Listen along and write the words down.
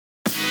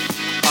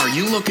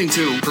you looking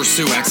to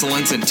pursue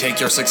excellence and take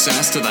your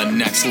success to the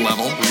next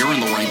level? You're in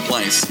the right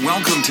place.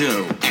 Welcome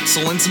to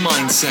Excellence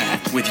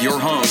Mindset with your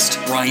host,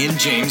 Ryan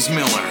James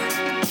Miller.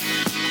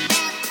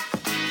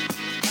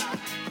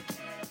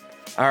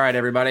 All right,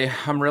 everybody.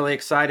 I'm really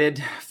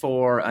excited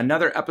for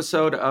another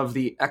episode of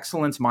the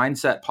Excellence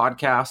Mindset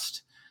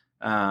podcast.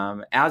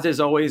 As is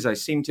always, I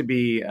seem to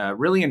be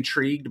really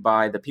intrigued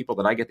by the people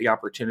that I get the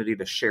opportunity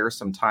to share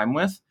some time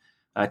with.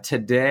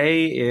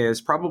 Today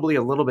is probably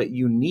a little bit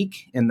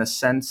unique in the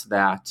sense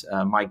that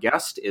my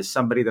guest is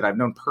somebody that I've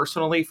known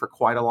personally for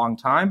quite a long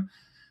time.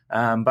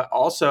 But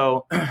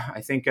also,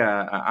 I think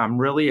I'm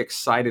really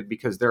excited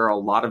because there are a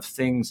lot of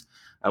things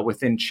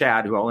within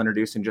Chad, who I'll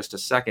introduce in just a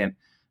second,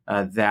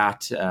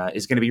 that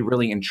is going to be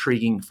really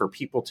intriguing for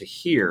people to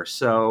hear.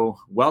 So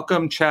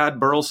welcome, Chad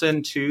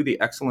Burleson, to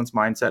the Excellence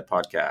Mindset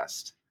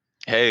podcast.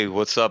 Hey,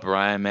 what's up,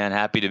 Ryan, man?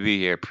 Happy to be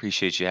here.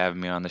 Appreciate you having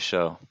me on the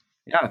show.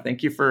 Yeah,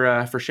 thank you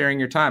for sharing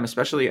your time,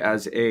 especially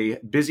as a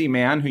busy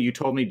man who you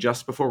told me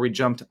just before we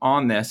jumped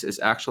on this is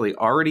actually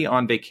already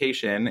on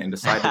vacation and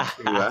decided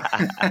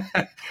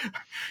to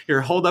you're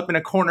holed up in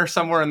a corner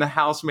somewhere in the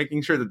house,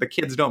 making sure that the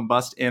kids don't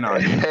bust in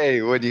on you.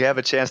 Hey, when you have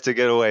a chance to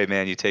get away,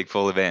 man, you take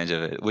full advantage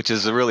of it, which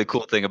is a really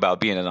cool thing about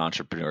being an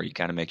entrepreneur. You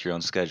kind of make your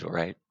own schedule,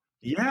 right?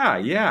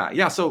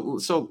 Yeah.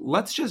 So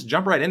let's just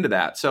jump right into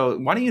that. So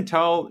why don't you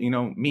tell,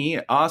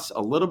 us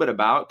a little bit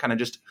about kind of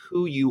just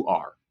who you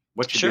are,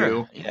 what you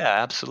do? Yeah,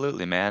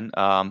 absolutely, man.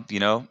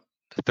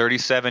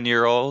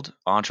 37-year-old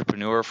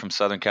entrepreneur from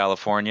Southern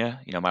California.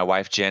 My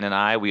wife, Jen, and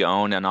I, we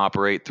own and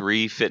operate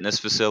 3 fitness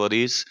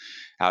facilities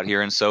out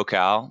here in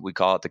SoCal. We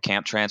call it the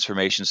Camp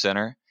Transformation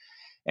Center.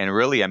 And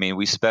really,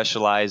 we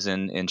specialize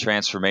in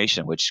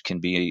transformation, which can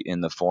be in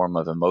the form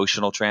of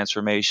emotional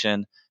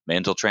transformation,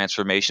 mental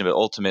transformation, but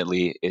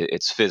ultimately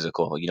it's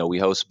physical. We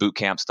host boot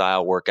camp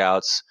style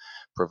workouts,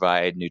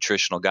 provide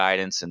nutritional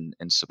guidance and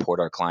support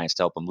our clients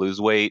to help them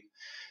lose weight,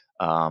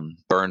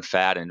 burn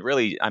fat, and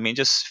really,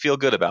 just feel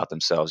good about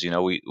themselves.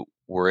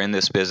 We're in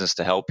this business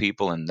to help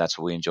people, and that's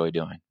what we enjoy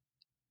doing.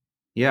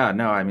 Yeah,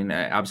 no,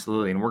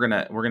 absolutely. And we're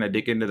gonna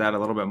dig into that a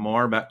little bit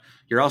more, but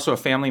you're also a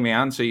family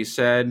man. So you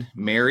said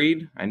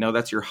married. I know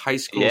that's your high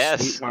school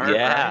sweetheart.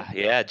 Yeah, right?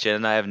 yeah. Jen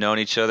and I have known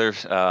each other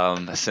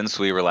since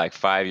we were like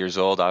 5 years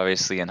old.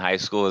 Obviously, in high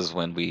school is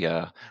when we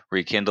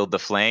rekindled the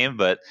flame,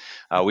 but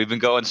we've been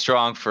going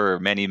strong for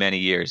many, many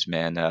years,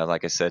 man.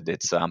 Like I said,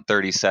 it's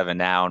 37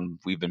 now, and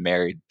we've been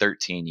married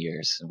 13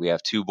 years. We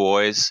have 2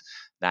 boys,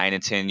 9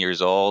 and 10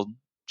 years old.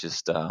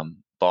 Just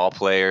ball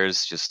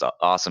players, just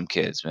awesome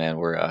kids, man.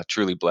 We're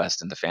truly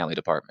blessed in the family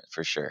department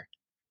for sure.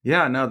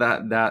 Yeah, no,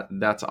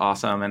 that's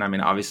awesome.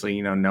 And obviously,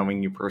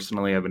 knowing you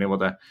personally, I've been able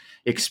to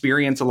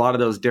experience a lot of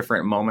those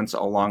different moments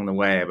along the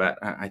way. But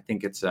I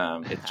think it's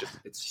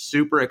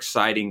super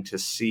exciting to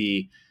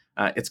see.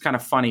 It's kind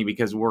of funny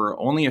because we're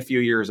only a few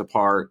years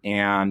apart,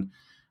 and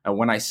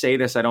when I say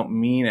this, I don't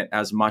mean it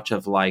as much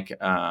of like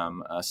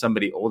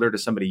somebody older to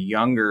somebody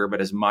younger, but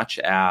as much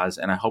as,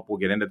 and I hope we'll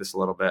get into this a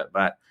little bit,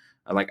 but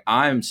like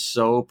I'm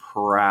so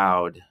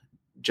proud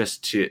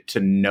just to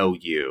know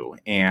you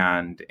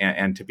and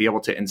to be able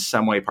to in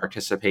some way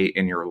participate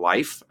in your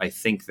life. I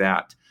think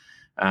that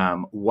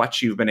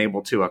what you've been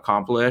able to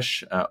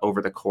accomplish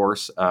over the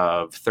course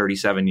of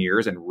 37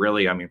 years, and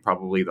really,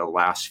 probably the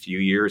last few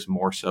years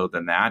more so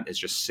than that, is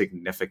just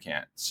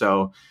significant.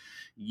 So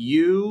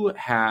you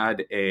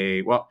had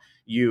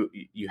you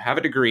have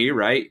a degree,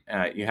 right?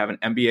 You have an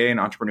MBA in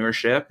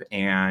entrepreneurship,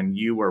 and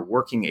you were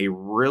working a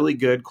really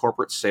good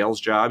corporate sales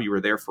job. You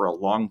were there for a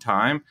long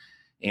time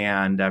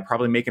and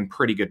probably making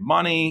pretty good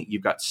money.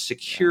 You've got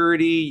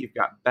security, you've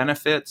got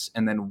benefits.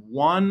 And then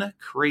one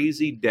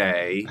crazy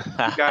day,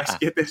 you guys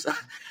get this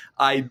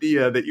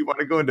idea that you want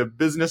to go into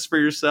business for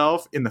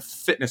yourself in the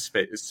fitness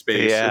space,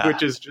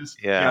 which is just,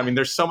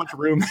 there's so much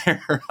room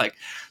there.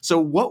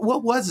 So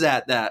what was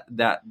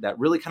that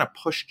really kind of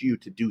pushed you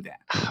to do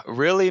that?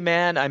 Really,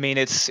 man.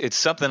 It's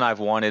something I've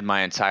wanted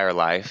my entire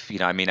life.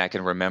 I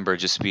can remember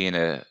just being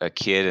a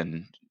kid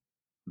and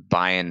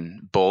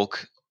buying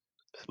bulk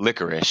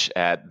licorice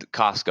at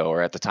Costco,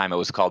 or at the time it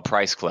was called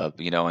Price Club,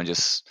 and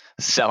just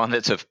selling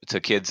it to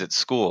kids at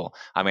school.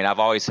 I've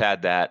always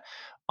had that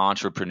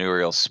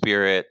entrepreneurial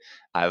spirit.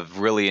 I've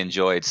really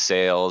enjoyed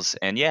sales.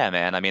 And yeah,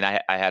 man,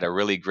 I had a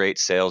really great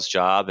sales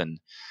job, and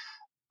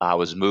I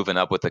was moving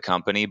up with the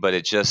company, but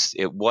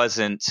it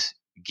wasn't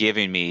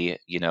giving me,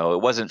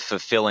 it wasn't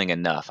fulfilling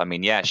enough.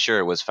 Yeah, sure,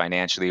 it was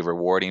financially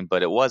rewarding,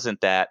 but it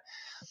wasn't that.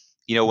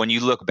 When you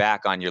look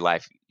back on your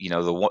life,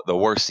 the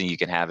worst thing you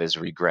can have is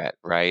regret,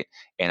 right?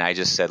 And I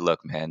just said,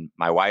 look, man,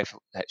 my wife,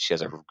 she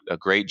has a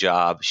great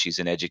job. She's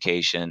in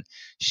education.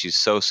 She's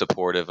so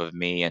supportive of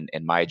me and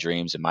my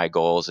dreams and my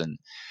goals. And,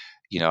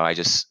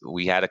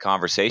 we had a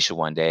conversation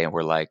one day, and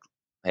we're like,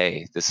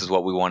 hey, this is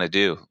what we want to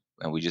do.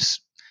 And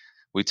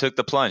we took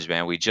the plunge,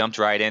 man. We jumped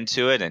right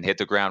into it and hit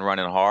the ground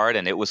running hard.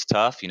 And it was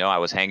tough. I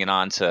was hanging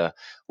on to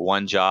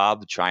one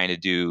job, trying to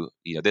do,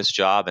 this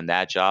job and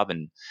that job.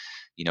 And,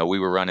 we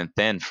were running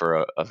thin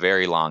for a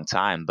very long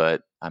time,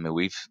 but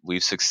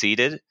we've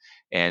succeeded,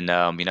 And,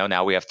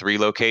 now we have 3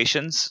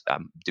 locations.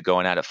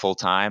 Going at it full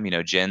time.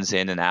 Jen's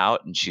in and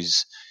out, and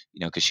she's,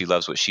 because she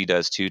loves what she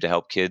does too to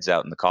help kids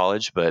out in the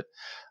college. But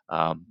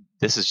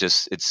this is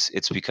just,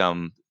 it's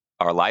become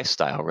our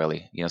lifestyle,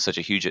 really, such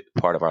a huge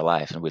part of our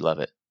life, and we love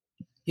it.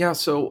 Yeah.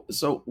 So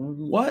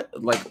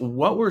what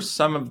were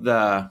some of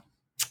the,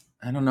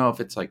 I don't know if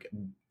it's like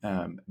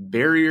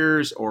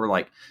barriers or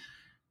like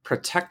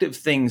protective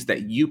things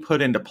that you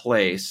put into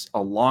place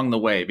along the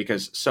way?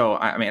 Because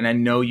I mean, I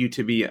know you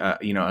to be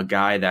a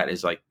guy that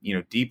is like,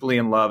 deeply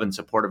in love and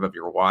supportive of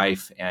your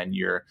wife, and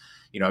you're,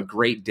 a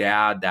great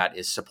dad that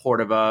is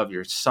supportive of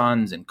your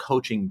sons and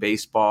coaching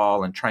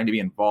baseball and trying to be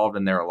involved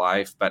in their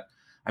life. But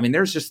I mean,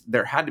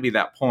 there had to be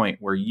that point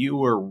where you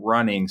were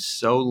running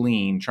so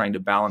lean, trying to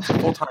balance a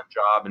full-time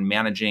job and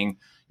managing,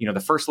 the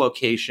first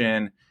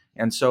location.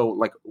 And so,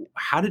 like,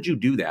 how did you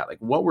do that? Like,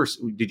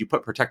 did you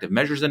put protective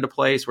measures into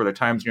place? Were there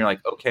times when you're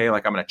like, okay,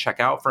 like I'm going to check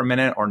out for a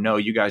minute, or no,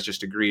 you guys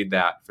just agreed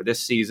that for this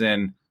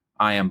season,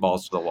 I am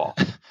balls to the wall?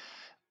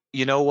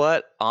 You know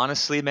what?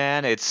 Honestly,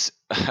 man, it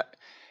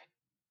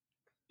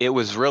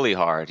was really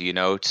hard,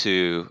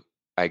 to,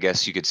 I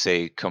guess you could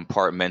say,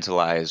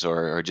 compartmentalize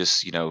or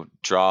just,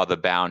 draw the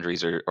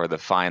boundaries or the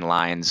fine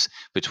lines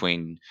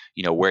between,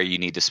 where you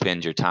need to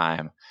spend your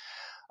time.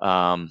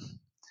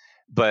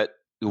 But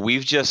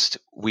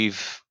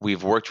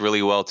we've worked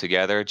really well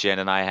together. Jen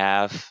and I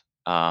have.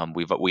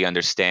 We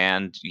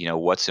understand,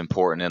 what's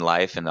important in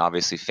life, and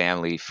obviously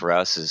family for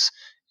us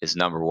is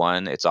number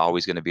one. It's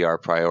always going to be our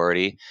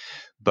priority.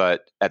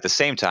 But at the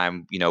same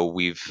time,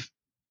 we've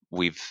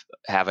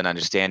have an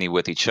understanding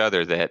with each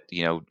other that,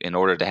 in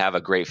order to have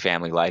a great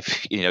family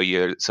life,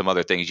 you some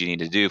other things you need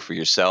to do for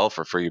yourself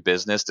or for your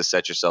business to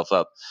set yourself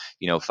up,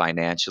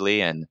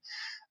 financially. And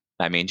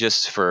I mean,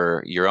 just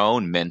for your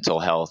own mental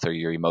health or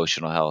your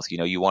emotional health,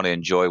 you want to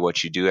enjoy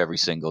what you do every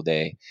single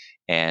day.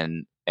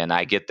 And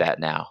I get that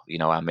now,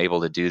 I'm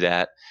able to do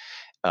that.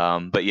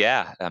 But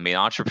yeah, I mean,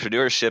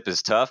 entrepreneurship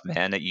is tough,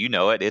 man.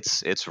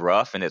 It's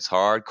rough and it's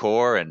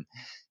hardcore, and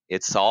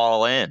it's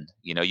all in,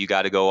 you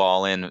got to go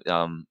all in,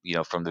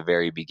 from the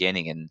very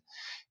beginning. And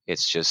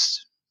it's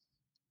just,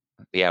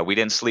 yeah, we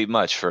didn't sleep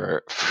much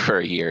for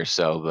a year or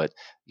so, but,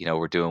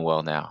 we're doing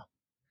well now.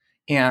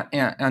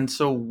 And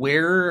so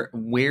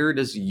where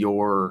does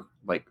your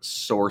like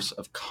source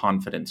of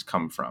confidence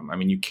come from? I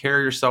mean, you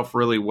carry yourself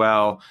really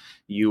well.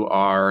 You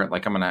are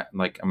like, I'm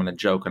gonna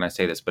joke when I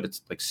say this, but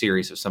it's like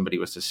serious if somebody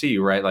was to see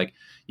you, right? Like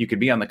you could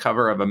be on the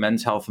cover of a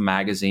Men's Health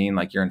magazine,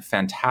 like you're in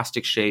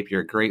fantastic shape,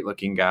 you're a great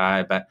looking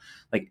guy, but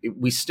like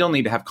we still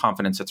need to have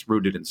confidence that's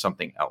rooted in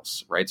something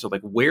else, right? So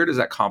like where does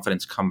that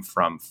confidence come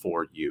from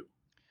for you?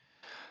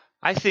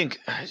 I think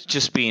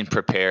just being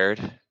prepared.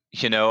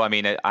 I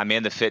mean, I'm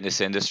in the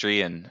fitness industry,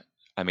 and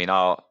I mean,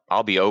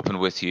 I'll be open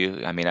with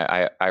you. I mean,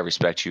 I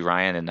respect you,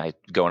 Ryan, and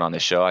going on the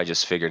show, I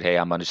just figured, hey,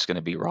 I'm just going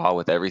to be raw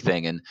with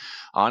everything. And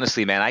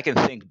honestly, man, I can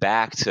think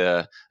back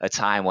to a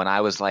time when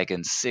I was like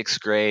in 6th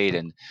grade,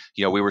 and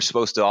we were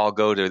supposed to all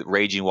go to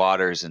Raging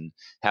Waters and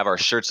have our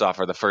shirts off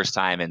for the first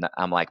time, and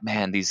I'm like,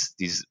 man, these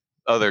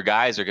other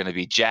guys are going to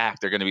be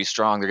jacked, they're going to be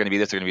strong, they're going to be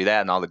this, they're going to be that,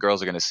 and all the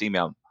girls are going to see me.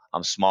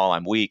 I'm small,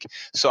 I'm weak.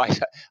 So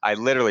I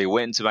literally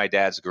went into my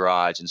dad's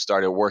garage and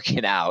started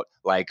working out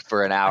like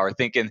for an hour,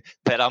 thinking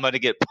that I'm going to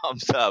get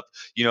pumped up,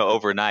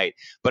 overnight.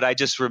 But I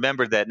just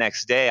remembered that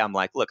next day, I'm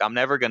like, look, I'm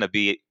never going to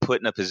be put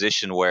in a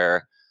position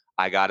where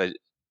I got to,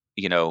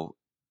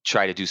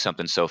 try to do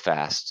something so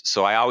fast.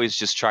 So I always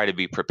just try to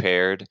be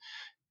prepared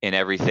in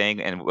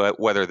everything. And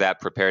whether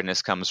that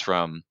preparedness comes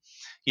from,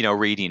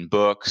 reading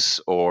books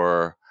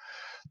or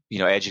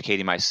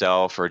educating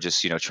myself, or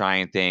just,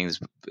 trying things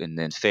and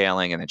then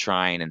failing and then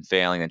trying and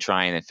failing and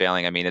trying and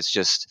failing. I mean, it's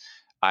just,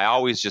 I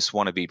always just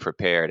want to be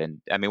prepared.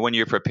 And I mean, when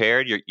you're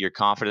prepared, you're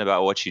confident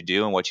about what you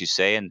do and what you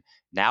say. And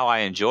now I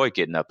enjoy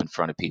getting up in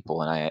front of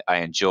people, and I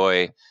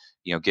enjoy,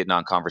 getting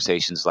on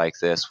conversations like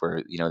this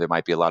where, there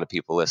might be a lot of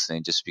people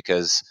listening, just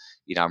because,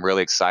 I'm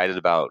really excited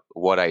about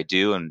what I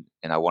do, and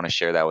I want to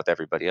share that with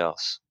everybody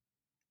else.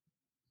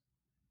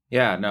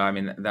 Yeah, no, I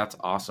mean, that's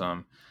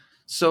awesome.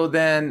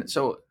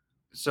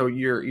 So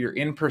you're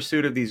in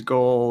pursuit of these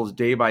goals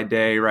day by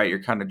day, right?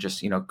 You're kind of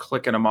just,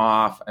 clicking them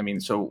off. I mean,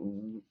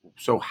 so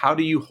how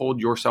do you hold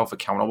yourself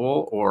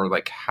accountable, or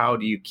like how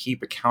do you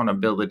keep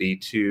accountability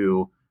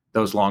to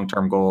those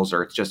long-term goals,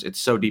 or it's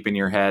so deep in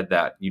your head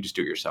that you just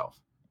do it yourself?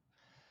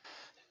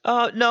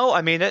 No,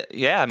 I mean,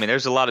 yeah, I mean,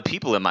 there's a lot of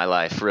people in my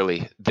life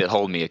really that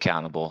hold me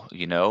accountable,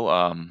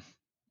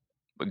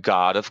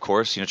 God, of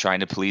course, trying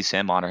to please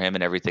him, honor him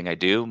in everything I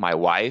do. My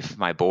wife,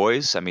 my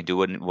boys, I mean,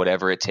 doing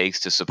whatever it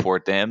takes to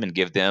support them and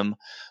give them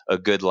a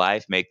good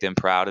life, make them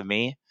proud of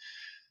me.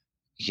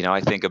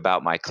 I think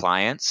about my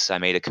clients. I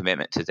made a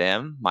commitment to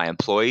them, my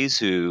employees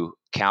who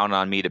count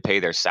on me to pay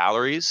their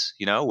salaries,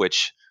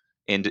 which,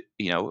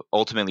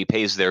 ultimately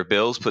pays their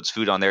bills, puts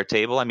food on their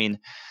table. I mean,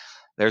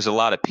 there's a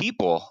lot of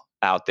people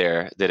out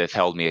there that have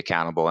held me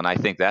accountable. And I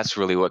think that's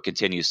really what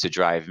continues to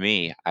drive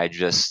me.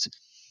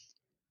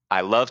 I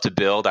love to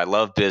build. I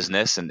love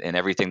business and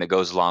everything that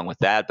goes along with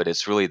that. But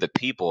it's really the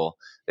people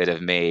that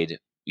have made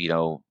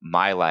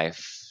my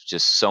life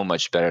just so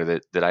much better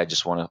that I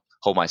just want to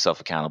hold myself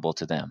accountable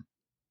to them.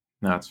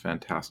 That's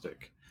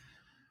fantastic.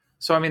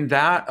 So, I mean,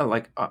 that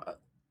like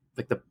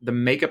the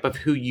makeup of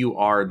who you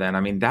are, then,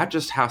 I mean, that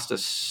just has to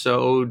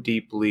so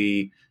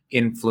deeply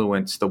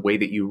influence the way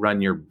that you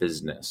run your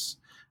business.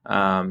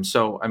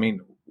 So, I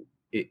mean,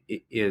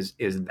 is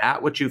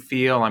that what you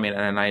feel? I mean,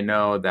 and I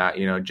know that,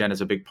 Jen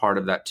is a big part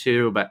of that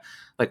too, but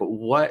like,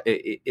 what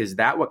is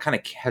that? What kind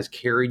of has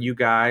carried you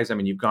guys? I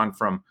mean, you've gone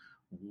from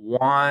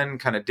one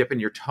kind of dipping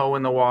your toe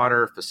in the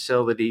water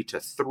facility to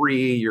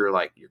three. You're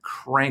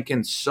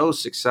cranking, so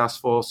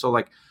successful. So,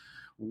 like,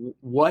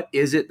 what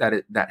is it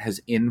that has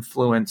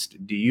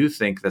influenced, do you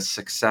think, the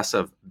success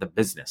of the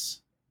business?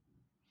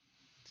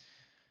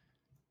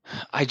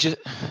 I just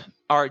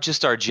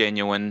our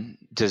genuine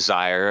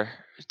desire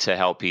to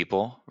help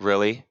people,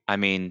 really. I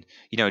mean,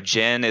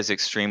 Jen is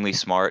extremely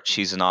smart.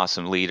 She's an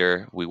awesome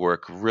leader. We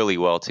work really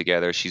well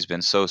together. She's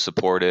been so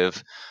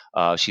supportive.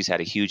 She's had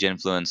a huge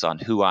influence on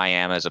who I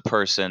am as a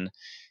person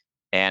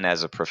and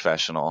as a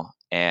professional.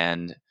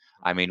 And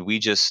I mean,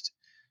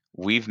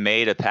 we've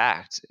made a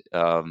pact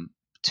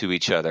to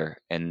each other.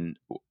 And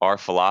our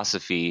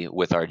philosophy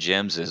with our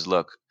gyms is,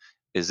 look,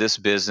 is this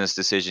business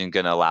decision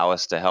going to allow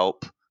us to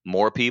help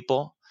more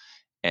people?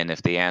 And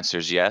if the answer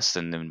is yes,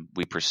 then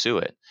we pursue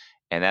it.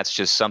 And that's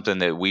just something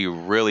that we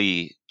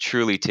really,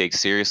 truly take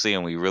seriously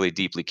and we really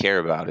deeply care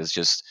about,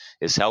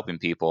 is helping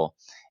people.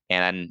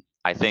 And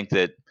I think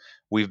that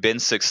we've been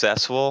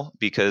successful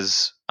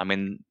because, I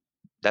mean,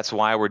 that's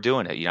why we're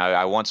doing it.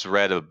 I once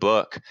read a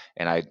book,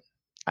 and I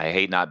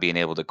hate not being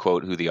able to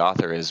quote who the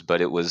author is,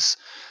 but it was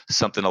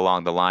something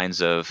along the lines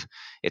of,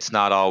 it's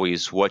not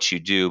always what you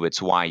do,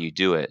 it's why you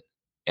do it.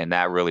 And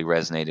that really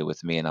resonated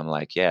with me. And I'm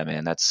like, yeah,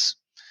 man, that's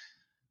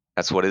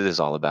what it is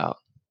all about.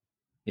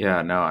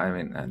 Yeah, no, I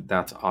mean,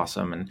 that's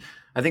awesome. And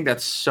I think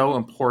that's so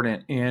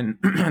important in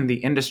the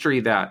industry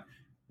that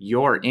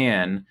you're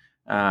in.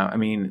 I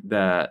mean,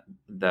 the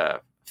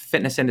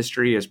fitness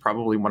industry is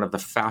probably one of the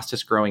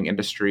fastest growing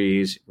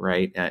industries,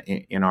 right,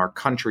 in our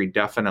country,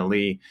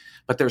 definitely.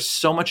 But there's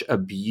so much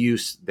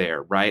abuse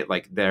there, right?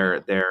 Like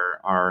there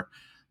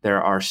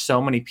are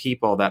so many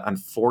people that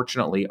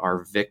unfortunately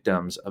are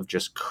victims of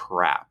just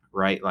crap,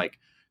 right? Like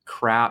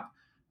crap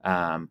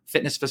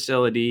fitness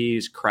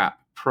facilities, crap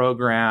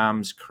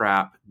programs,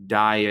 crap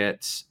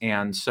diets.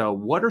 And so,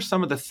 what are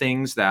some of the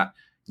things that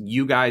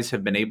you guys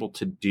have been able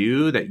to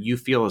do that you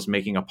feel is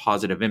making a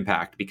positive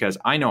impact? Because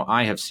I know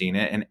I have seen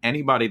it, and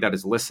anybody that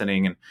is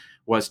listening and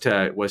was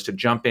to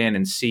jump in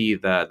and see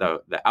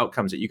the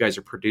outcomes that you guys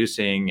are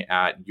producing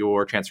at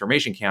your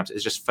transformation camps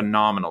is just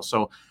phenomenal.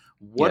 So,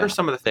 what Yeah, are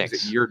some of the things that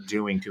thanks. you're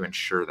doing to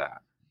ensure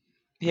that?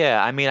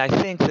 Yeah, I mean, I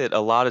think that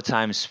a lot of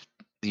times,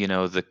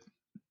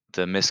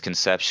 the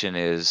misconception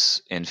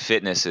is in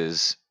fitness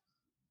is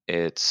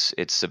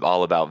it's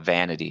all about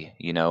vanity,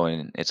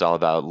 and it's all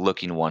about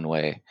looking one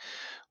way.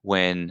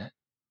 When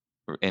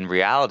in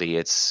reality,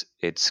 it's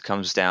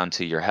comes down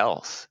to your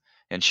health.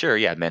 And sure,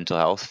 yeah, mental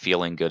health,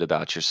 feeling good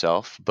about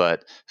yourself,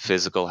 but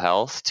physical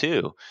health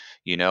too,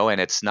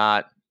 and it's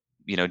not,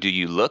 do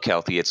you look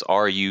healthy? It's,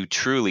 are you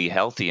truly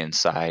healthy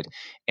inside?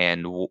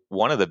 And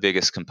one of the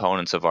biggest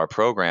components of our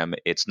program,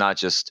 it's not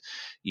just,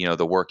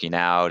 the working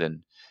out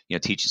and,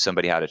 teaching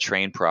somebody how to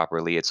train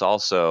properly. It's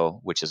also,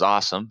 which is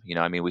awesome,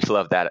 I mean, we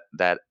love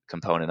that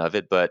component of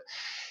it, but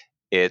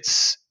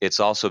it's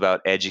also about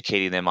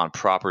educating them on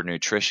proper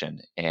nutrition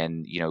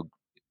and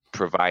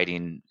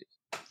providing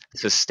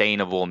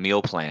sustainable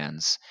meal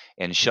plans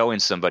and showing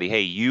somebody,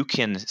 hey, you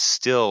can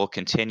still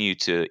continue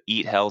to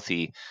eat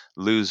healthy,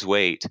 lose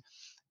weight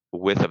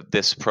with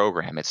this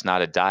program. It's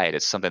not a diet,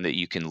 it's something that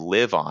you can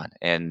live on.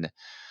 And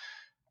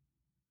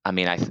I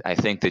mean, I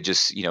think that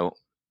just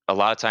a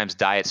lot of times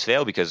diets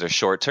fail because they're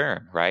short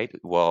term, right?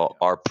 Well,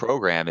 our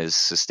program is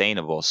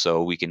sustainable,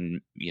 so we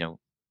can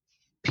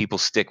people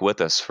stick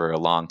with us for a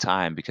long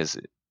time because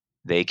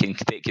they can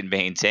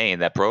maintain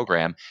that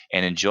program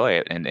and enjoy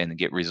it and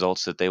get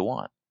results that they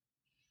want.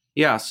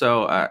 Yeah,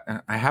 so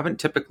I haven't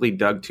typically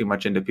dug too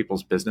much into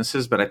people's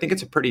businesses, but I think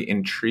it's a pretty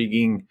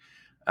intriguing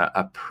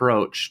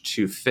approach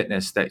to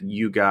fitness that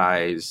you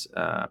guys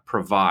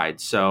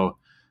provide. So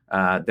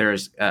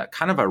there's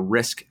kind of a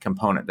risk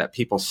component that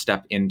people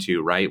step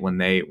into, right, when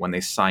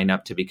they sign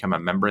up to become a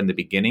member in the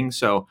beginning.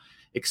 So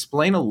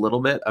explain a little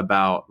bit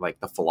about like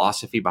the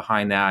philosophy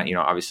behind that.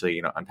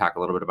 Obviously, unpack a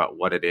little bit about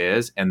what it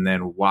is, and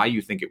then why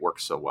you think it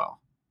works so well.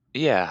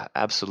 Yeah,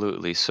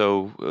 absolutely.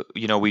 So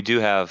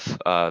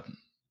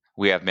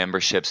we have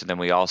memberships, and then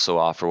we also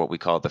offer what we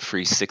call the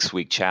free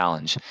 6-week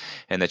challenge.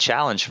 And the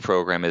challenge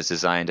program is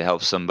designed to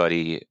help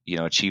somebody,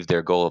 achieve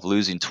their goal of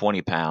losing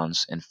 20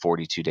 pounds in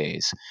 42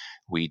 days.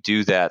 We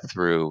do that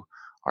through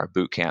our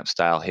boot camp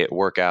style HIIT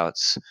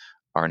workouts,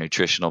 our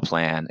nutritional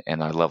plan,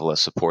 and our level of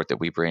support that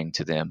we bring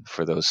to them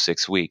for those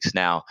 6 weeks.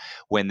 Now,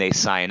 when they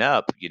sign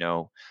up,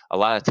 a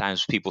lot of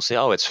times people say,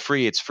 "Oh, it's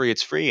free, it's free,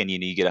 it's free," and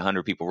you get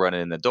 100 people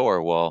running in the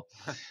door. Well,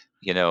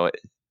 you know,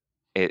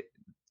 it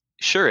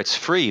sure, it's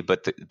free,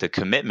 but the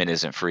commitment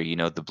isn't free.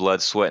 The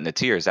blood, sweat, and the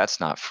tears, that's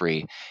not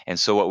free. And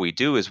so what we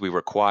do is we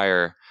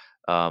require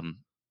um,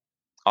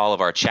 all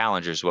of our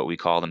challengers, what we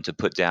call them, to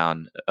put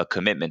down a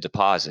commitment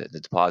deposit. The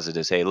deposit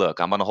is, hey, look,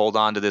 I'm going to hold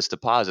on to this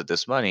deposit,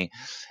 this money,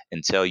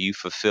 until you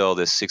fulfill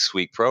this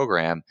 6-week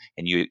program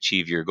and you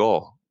achieve your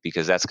goal,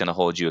 because that's going to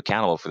hold you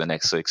accountable for the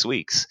next 6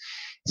 weeks.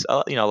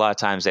 So, a lot of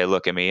times they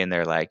look at me and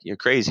they're like, you're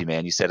crazy,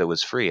 man. You said it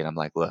was free. And I'm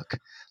like, look,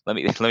 let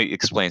me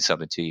explain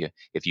something to you.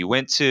 If you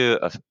went to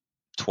a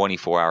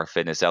 24-hour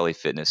fitness, LA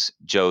Fitness,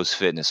 Joe's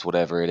Fitness,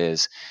 whatever it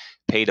is,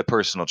 paid a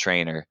personal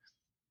trainer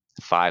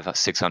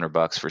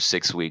 $500-600 for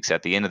 6 weeks.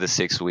 At the end of the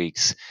 6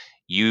 weeks,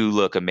 you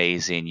look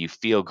amazing. You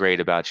feel great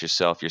about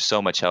yourself. You're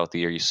so much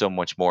healthier. You're so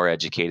much more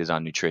educated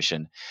on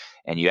nutrition.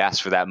 And you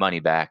ask for that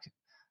money back.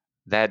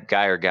 That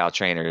guy or gal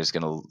trainer is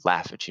going to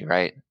laugh at you,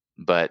 right?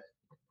 But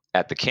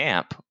at the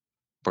camp,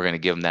 we're going to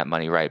give them that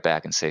money right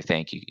back and say,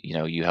 thank you.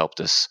 You helped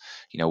us,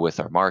 with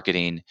our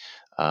marketing.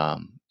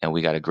 And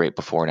we got a great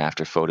before and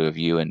after photo of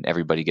you, and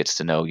everybody gets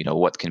to know,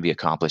 what can be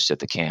accomplished at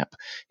the camp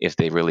if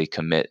they really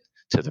commit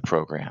to the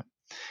program.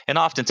 And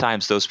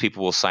oftentimes those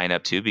people will sign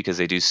up too, because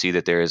they do see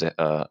that there is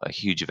a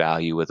huge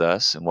value with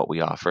us and what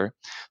we offer.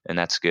 And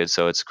that's good.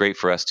 So it's great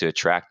for us to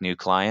attract new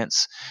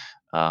clients.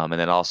 And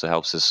then also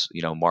helps us,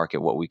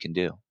 market what we can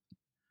do.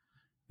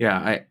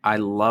 Yeah, I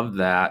love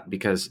that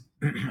because,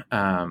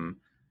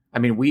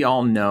 we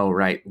all know,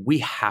 right? We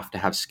have to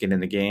have skin in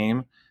the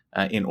game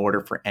in order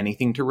for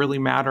anything to really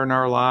matter in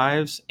our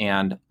lives.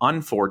 And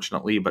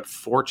unfortunately, but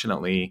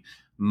fortunately,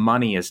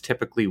 money is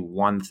typically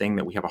one thing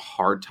that we have a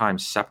hard time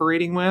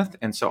separating with.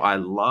 And so I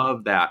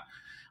love that.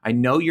 I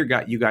know you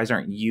guys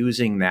aren't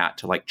using that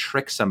to like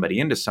trick somebody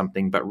into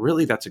something, but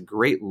really that's a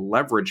great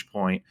leverage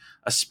point,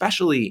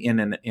 especially in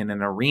an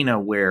arena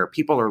where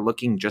people are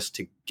looking just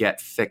to get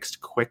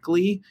fixed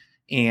quickly.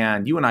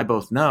 And you and I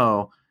both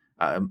know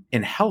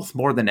in health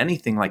more than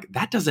anything, like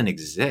that doesn't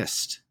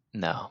exist.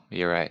 No,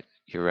 you're right.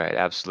 You're right.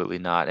 Absolutely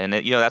not. And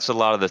that's a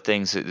lot of the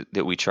things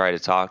that we try to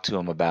talk to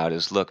them about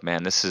is, look,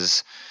 man, this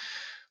is,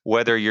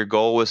 whether your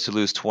goal was to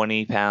lose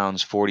 20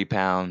 pounds, 40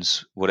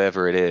 pounds,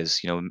 whatever it is,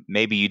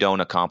 maybe you don't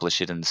accomplish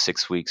it in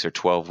 6 weeks or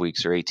 12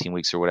 weeks or 18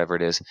 weeks or whatever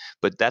it is,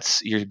 but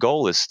your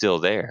goal is still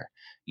there,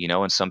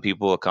 and some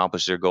people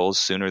accomplish their goals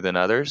sooner than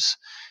others.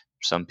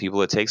 Some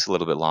people it takes a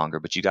little bit longer,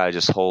 but you got to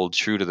just hold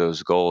true to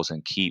those goals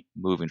and keep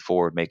moving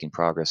forward, making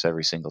progress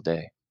every single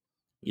day.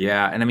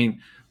 Yeah. And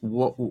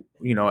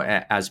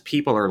as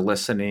people are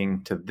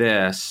listening to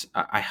this,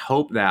 I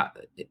hope that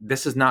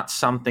this is not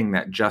something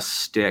that just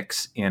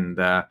sticks in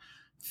the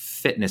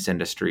fitness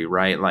industry,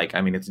 right? Like,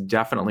 it's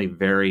definitely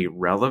very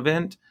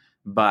relevant,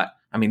 but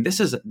this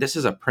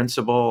is a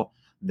principle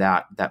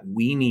that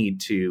we need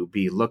to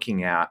be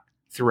looking at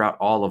throughout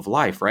all of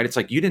life, right? It's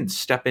like you didn't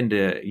step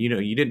into,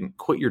 you didn't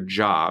quit your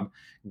job,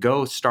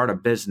 go start a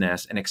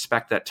business and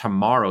expect that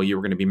tomorrow you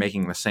were going to be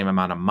making the same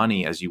amount of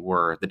money as you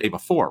were the day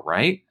before,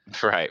 right?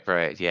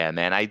 Right. Yeah,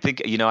 man. I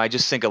think, I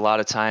just think a lot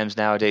of times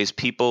nowadays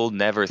people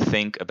never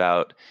think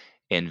about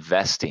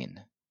investing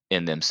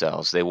in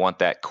themselves. They want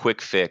that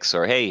quick fix,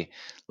 or, hey,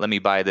 let me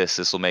buy this.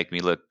 This will make me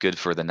look good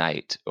for the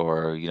night.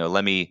 Or,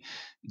 let me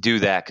do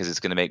that because it's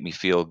going to make me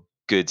feel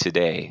good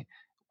today.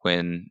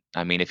 When,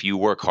 if you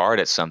work hard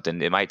at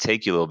something, it might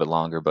take you a little bit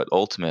longer, but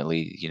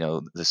ultimately,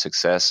 the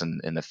success and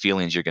the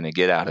feelings you're going to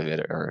get out of it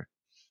are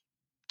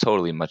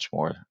totally much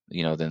more,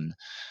 than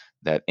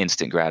that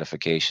instant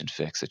gratification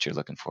fix that you're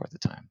looking for at the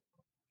time.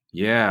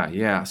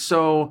 Yeah.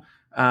 So,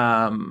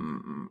 as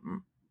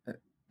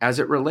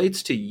it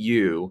relates to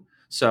you,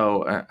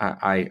 so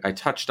I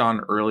touched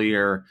on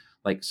earlier,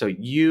 like, so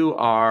you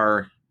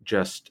are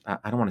just,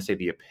 I don't want to say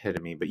the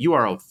epitome, but you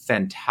are a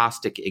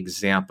fantastic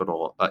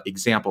example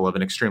of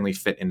an extremely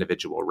fit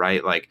individual,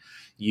 right? Like,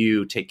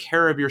 you take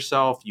care of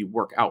yourself, you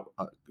work out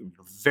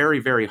very,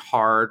 very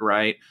hard,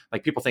 right?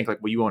 Like, people think like,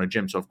 well, you own a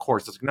gym, so of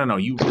course it's like, no,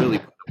 you really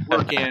put the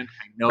work in.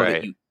 I know Right.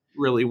 that you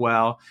really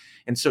well.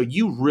 And so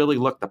you really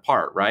look the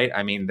part, right?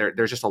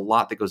 There's just a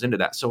lot that goes into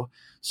that.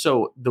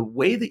 So the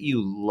way that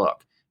you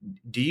look,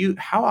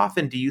 how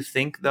often do you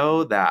think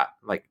though that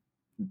like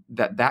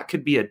that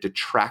could be a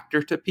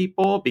detractor to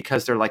people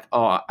because they're like,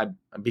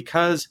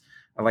 because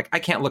like I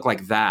can't look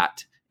like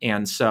that,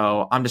 and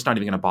so I'm just not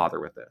even going to bother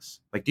with this.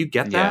 Like, do you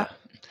get that?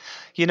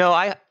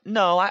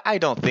 I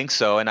don't think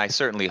so, and I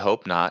certainly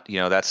hope not.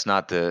 That's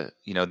not the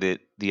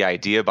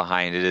idea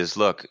behind it. Is,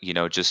 look,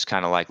 just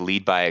kind of like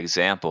lead by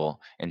example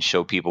and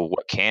show people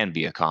what can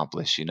be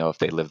accomplished. If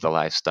they live the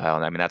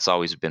lifestyle, and that's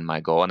always been my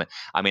goal. And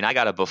I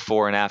got a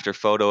before and after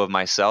photo of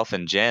myself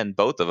and Jen,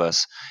 both of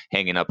us,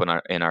 hanging up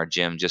in our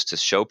gym just to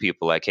show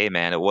people, like, hey,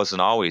 man, it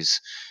wasn't always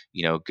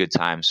good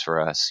times for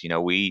us.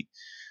 We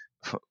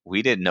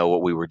didn't know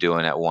what we were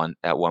doing at one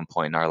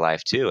point in our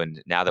life too,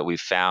 and now that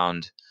we've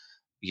found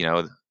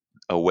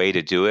a way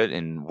to do it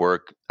and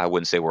work, I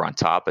wouldn't say we're on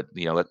top, but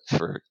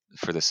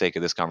for the sake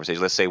of this conversation,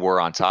 let's say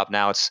we're on top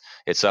now.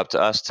 It's up to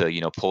us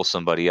to pull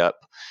somebody up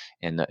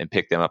and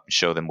pick them up and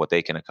show them what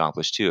they can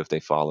accomplish too if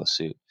they follow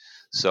suit.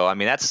 So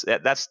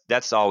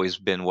that's always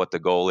been what the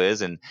goal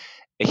is, and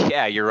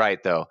Yeah, you're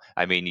right though.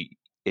 I mean,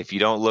 if you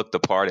don't look the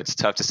part, it's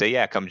tough to say,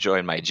 yeah, come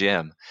join my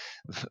gym.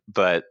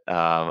 But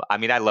I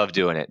mean, I love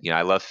doing it.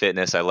 I love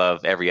fitness. I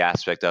love every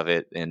aspect of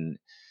it. And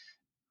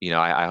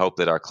I hope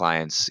that our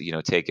clients,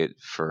 take it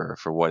for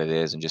what it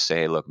is and just say,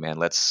 hey, look,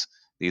 man,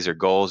 these are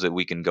goals that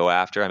we can go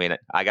after. I mean,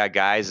 I got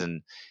guys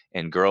and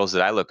girls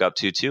that I look up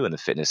to too in the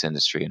fitness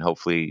industry, and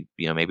hopefully,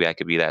 maybe I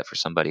could be that for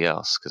somebody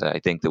else. Because I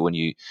think that when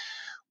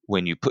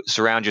you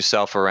surround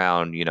yourself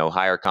around,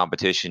 higher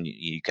competition,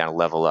 you kind of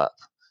level up,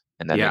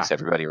 and that Yeah. makes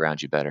everybody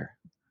around you better.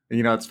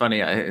 It's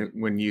funny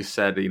when you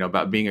said,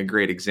 about being a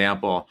great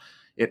example,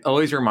 it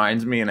always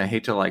reminds me, and I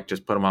hate to like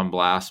just put them on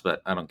blast,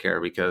 but I don't care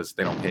because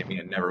they don't pay me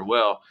and never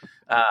will.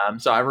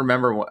 So I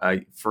remember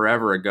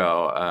forever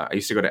ago, I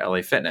used to go to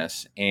LA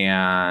Fitness,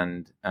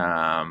 and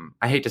I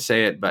hate to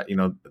say it, but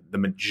the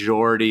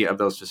majority of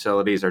those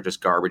facilities are just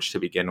garbage to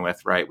begin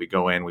with, right? We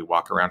go in, we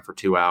walk around for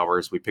 2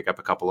 hours, we pick up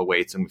a couple of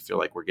weights, and we feel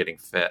like we're getting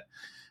fit.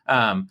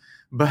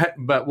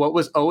 But what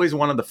was always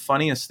one of the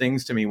funniest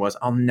things to me was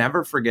I'll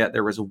never forget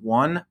there was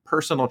one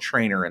personal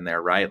trainer in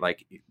there, right?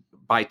 Like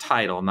by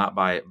title, not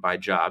by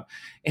job.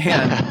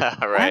 And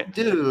Right. that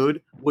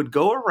dude would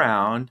go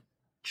around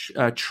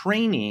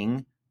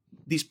training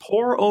these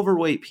poor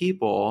overweight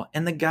people,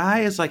 and the guy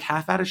is like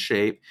half out of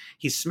shape.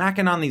 He's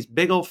smacking on these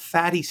big old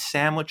fatty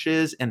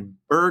sandwiches and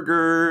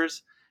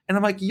burgers. And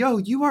I'm like, yo,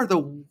 you are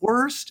the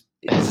worst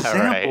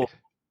example Right.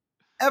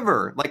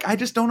 ever. Like, I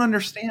just don't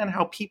understand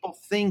how people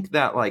think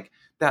that like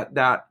that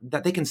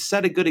they can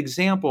set a good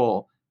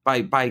example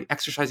by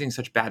exercising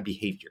such bad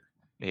behavior.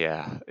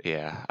 Yeah,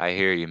 I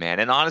hear you, man.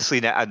 And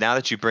honestly, now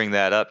that you bring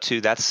that up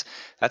too, that's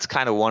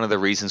kind of one of the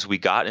reasons we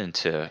got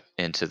into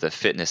the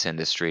fitness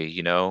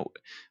industry.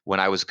 When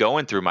I was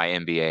going through my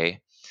MBA,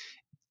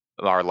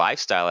 our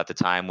lifestyle at the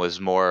time was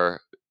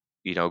more,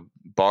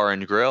 bar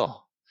and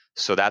grill.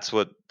 So that's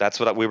what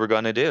we were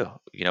going to do.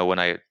 When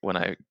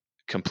I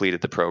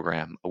completed the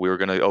program, we were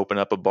going to open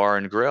up a bar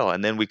and grill,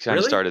 and then we kind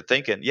of Really? started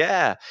thinking,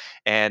 yeah.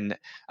 And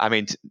I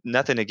mean,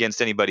 nothing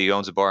against anybody who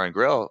owns a bar and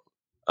grill,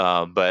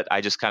 but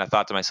I just kind of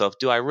thought to myself,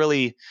 do I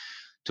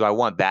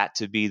want that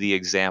to be the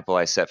example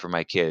I set for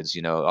my kids?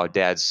 Our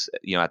dad's,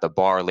 at the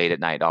bar late at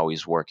night,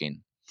 always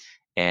working.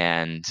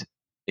 And,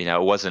 it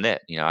wasn't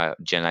it.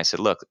 Jen and I said,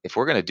 look, if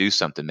we're going to do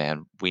something,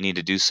 man, we need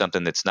to do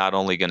something that's not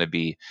only going to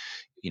be,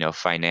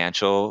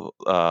 financial,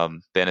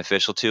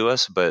 beneficial to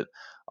us, but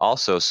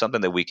also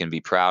something that we can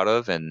be proud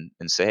of and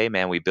say, hey,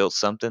 man, we built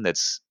something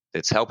that's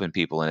helping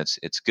people, and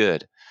it's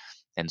good.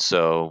 And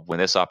so when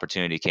this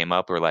opportunity came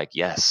up, we're like,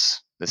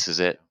 yes, this is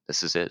it.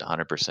 This is it,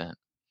 100%.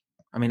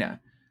 I mean,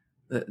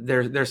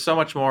 there's so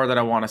much more that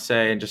I want to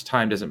say, and just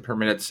time doesn't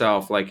permit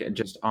itself. Like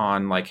just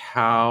on like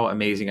how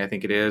amazing I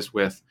think it is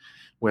with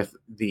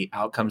the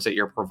outcomes that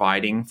you're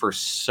providing for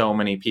so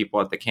many people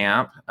at the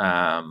camp.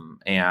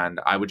 And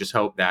I would just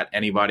hope that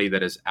anybody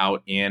that is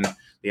out in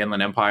the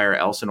Inland Empire,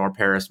 Elsinore,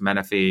 Paris,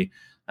 Menifee,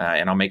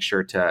 and I'll make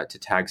sure to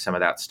tag some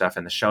of that stuff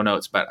in the show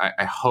notes. But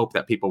I hope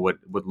that people would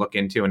look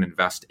into and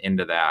invest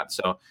into that.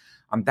 So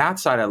on that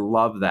side, I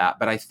love that.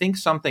 But I think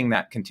something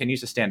that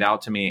continues to stand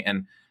out to me,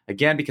 and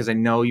again, because I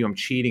know you, I'm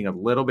cheating a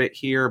little bit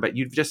here, but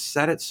you've just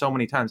said it so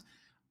many times.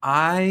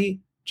 I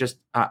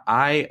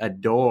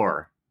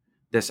adore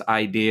this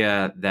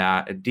idea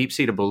that a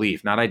deep-seated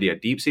belief, not idea,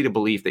 deep-seated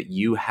belief that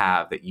you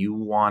have, that you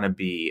want to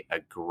be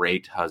a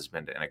great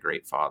husband and a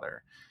great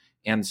father.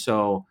 And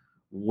so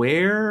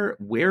where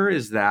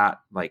is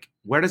that, like,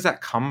 where does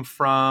that come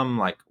from?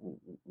 Like,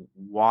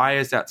 why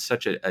is that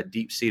such a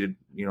deep-seated,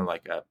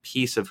 like a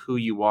piece of who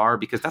you are?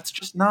 Because that's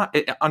just not,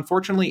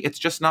 unfortunately, it's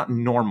just not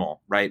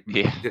normal, right?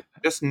 Yeah. It's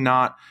just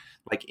not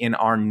like in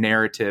our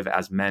narrative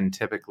as men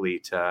typically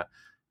to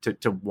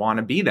want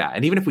to be that.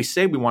 And even if we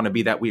say we want to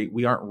be that,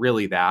 we aren't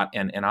really that.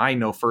 And I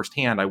know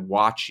firsthand, I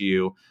watch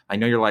you, I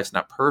know your life's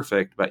not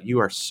perfect, but you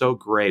are so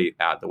great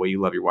at the way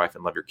you love your wife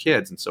and love your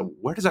kids. And so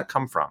where does that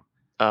come from?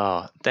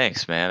 Oh,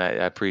 thanks, man.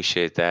 I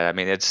appreciate that. I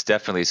mean, it's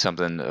definitely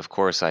something, of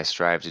course, I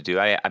strive to do.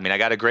 I mean, I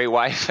got a great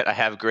wife and I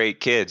have great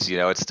kids.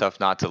 It's tough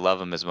not to love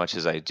them as much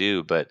as I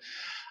do. But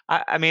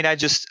I mean,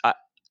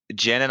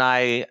 Jen and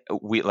I,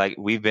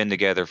 we've been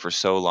together for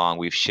so long.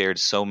 We've shared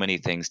so many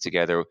things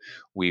together.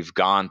 We've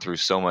gone through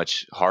so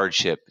much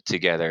hardship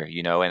together,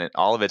 and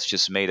all of it's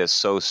just made us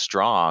so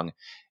strong.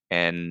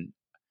 And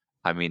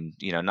I mean,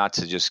 not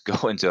to just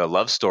go into a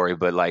love story,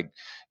 but like,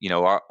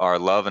 our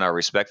love and our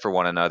respect for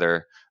one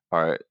another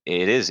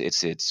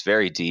it's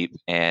very deep.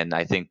 And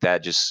I think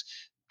that just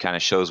kind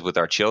of shows with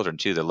our children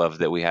too, the love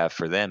that we have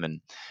for them.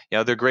 And,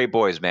 they're great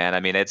boys, man. I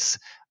mean,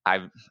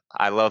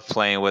 I love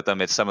playing with them.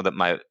 It's some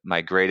of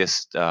my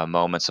greatest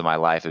moments of my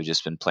life have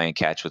just been playing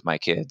catch with my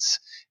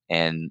kids,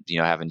 and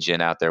having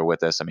Jen out there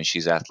with us. I mean,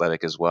 she's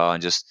athletic as well,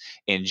 and just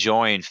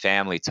enjoying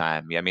family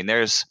time. I mean,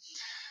 there's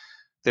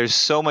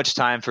so much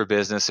time for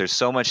business. There's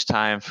so much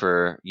time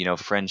for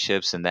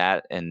friendships and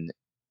that, and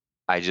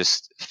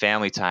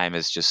family time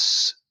is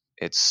just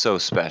it's so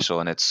special,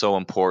 and it's so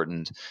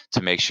important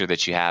to make sure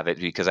that you have it,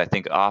 because I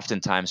think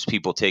oftentimes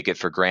people take it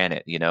for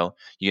granted. You're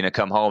going to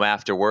come home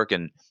after work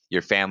and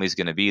your family's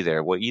going to be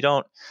there. Well, you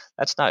don't,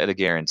 that's not a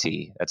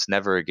guarantee. That's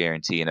never a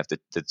guarantee. And if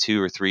the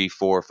two or three,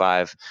 four or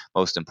five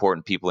most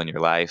important people in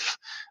your life,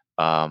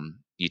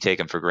 you take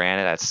them for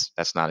granted,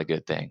 that's not a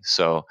good thing.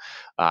 So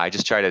I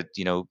just try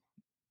to,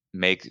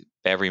 make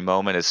every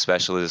moment as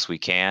special as we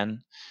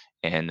can,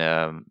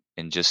 and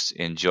just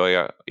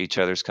enjoy each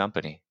other's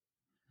company.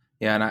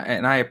 Yeah,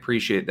 and I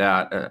appreciate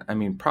that. I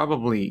mean,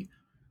 probably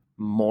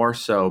more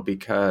so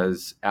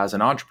because as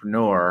an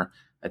entrepreneur,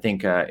 I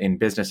think in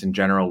business in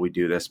general we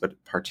do this,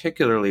 but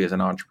particularly as an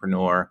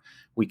entrepreneur,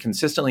 we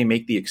consistently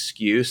make the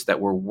excuse that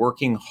we're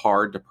working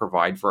hard to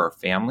provide for our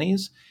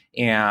families,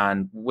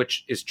 and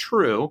which is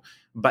true,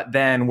 but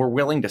then we're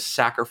willing to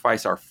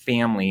sacrifice our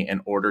family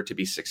in order to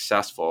be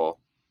successful,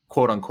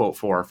 quote unquote,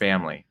 for our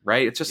family,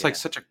 right? It's just like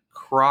such a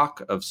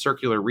crock of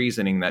circular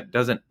reasoning that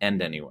doesn't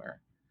end anywhere.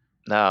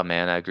 No,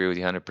 man, I agree with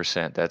you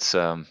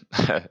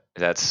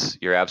 100%.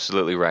 You're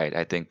absolutely right.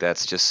 I think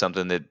that's just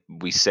something that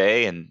we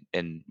say, and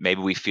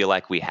maybe we feel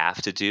like we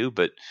have to do,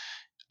 but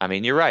I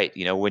mean, you're right.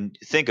 When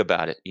think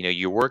about it,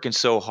 you're working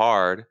so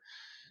hard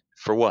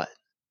for what?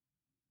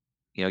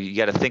 You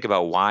got to think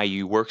about why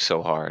you work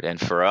so hard. And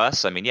for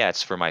us, I mean, yeah,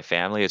 it's for my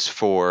family. It's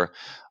for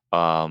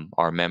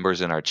our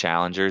members and our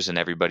challengers and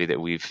everybody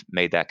that we've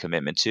made that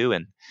commitment to.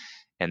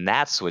 And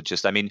that's what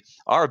just, I mean,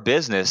 our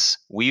business,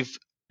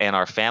 and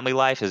our family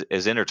life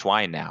is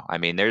intertwined now. I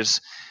mean,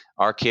 there's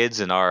our kids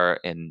and our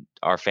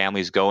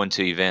families going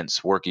to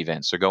events, work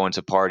events, or going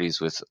to parties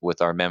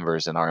with our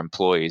members and our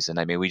employees. And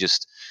I mean,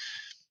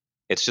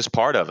 it's just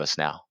part of us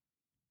now.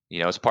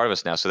 It's part of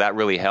us now. So that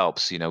really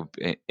helps,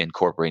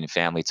 incorporating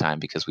family time,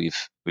 because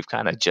we've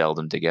kind of gelled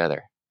them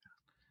together.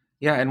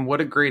 Yeah, and what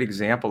a great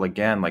example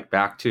again, like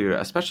back to,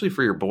 especially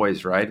for your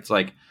boys, right? It's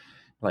like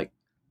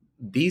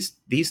these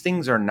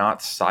things are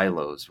not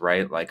silos,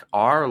 right? Like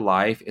our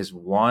life is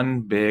one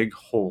big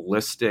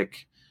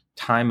holistic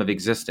time of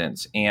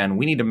existence, and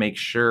we need to make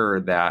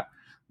sure that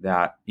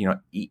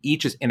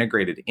each is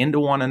integrated into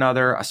one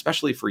another,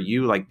 especially for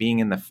you, like being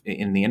in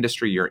the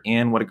industry you're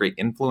in. What a great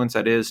influence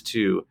that is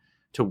to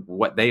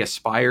what they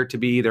aspire to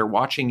be. They're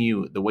watching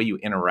you, the way you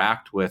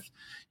interact with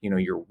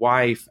your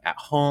wife at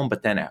home,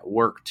 but then at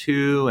work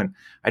too. And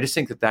I just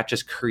think that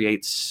just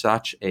creates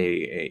such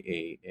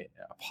a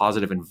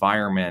positive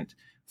environment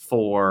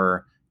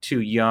for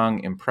two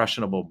young,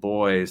 impressionable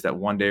boys that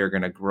one day are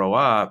going to grow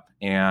up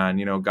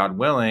and, God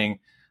willing,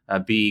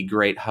 be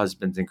great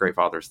husbands and great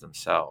fathers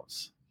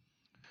themselves.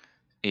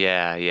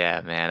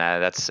 Yeah,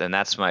 man.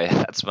 That's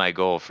my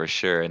goal for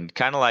sure. And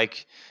kind of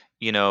like,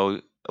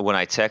 when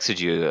I texted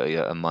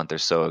you a month or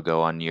so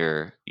ago on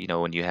your,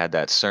 when you had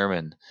that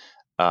sermon,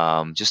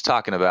 just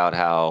talking about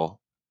how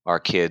our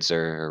kids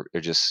are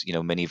just,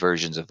 mini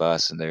versions of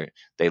us, and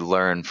they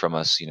learn from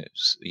us,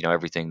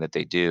 everything that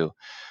they do.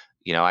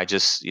 I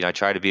just, I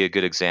try to be a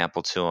good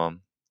example to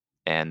them,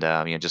 and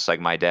just like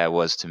my dad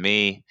was to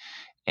me,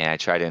 and I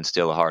try to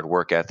instill a hard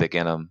work ethic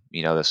in them,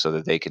 so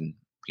that they can,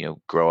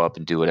 grow up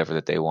and do whatever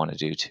that they want to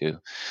do too.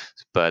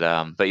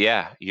 But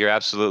yeah, you're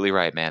absolutely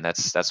right, man.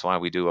 That's why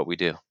we do what we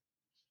do.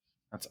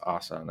 That's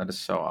awesome. That is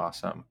so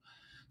awesome.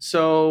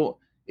 So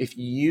if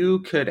you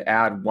could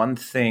add one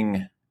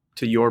thing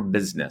to your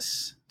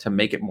business to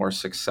make it more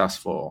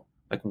successful,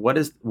 like what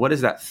is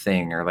that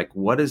thing, or like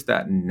what is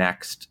that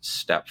next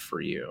step for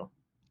you?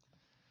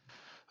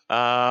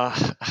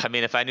 I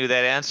mean, if I knew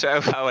that answer, I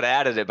would have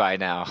added it by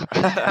now.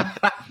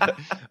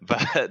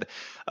 But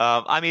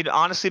I mean,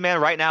 honestly,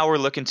 man, right now we're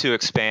looking to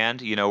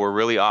expand. We're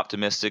really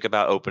optimistic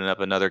about opening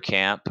up another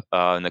camp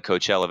in the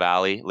Coachella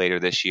Valley later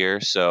this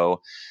year. So,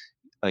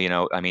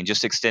 I mean,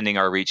 just extending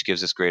our reach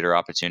gives us greater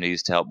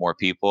opportunities to help more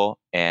people.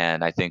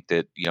 And I think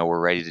that, we're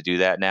ready to do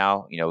that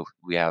now.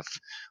 We have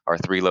our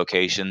 3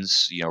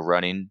 locations,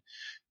 running,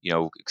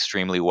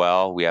 extremely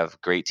well. We have a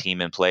great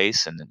team in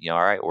place, and,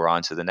 all right, we're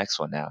on to the next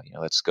one now.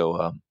 Let's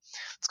go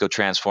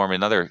transform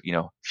another,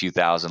 few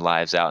thousand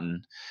lives out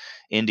in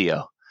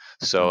India.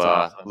 So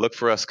awesome. Look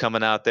for us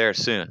coming out there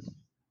soon.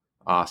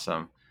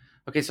 Awesome.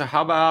 Okay. So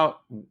how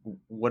about,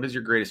 what is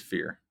your greatest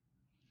fear?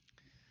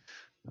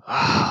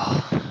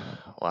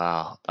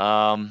 Wow.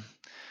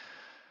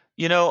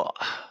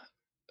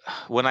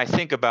 When I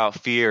think about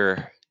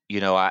fear,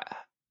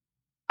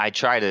 I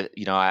try to,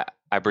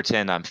 I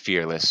pretend I'm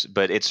fearless,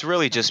 but it's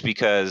really just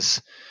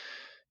because,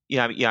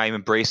 I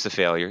embrace the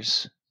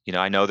failures.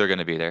 I know they're going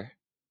to be there.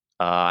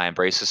 I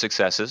embrace the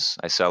successes.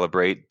 I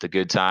celebrate the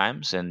good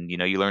times, and,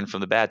 you learn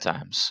from the bad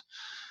times.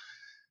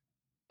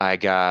 I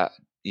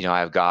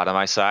have God on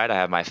my side. I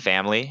have my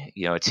family,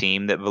 a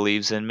team that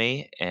believes in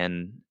me.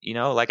 And,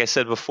 like I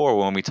said before,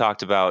 when we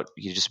talked about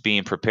just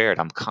being prepared,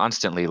 I'm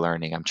constantly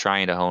learning. I'm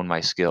trying to hone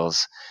my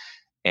skills.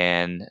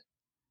 And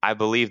I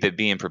believe that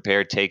being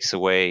prepared takes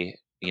away,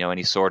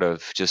 any sort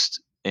of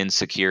just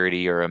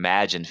insecurity or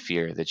imagined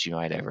fear that you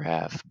might ever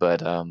have.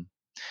 But,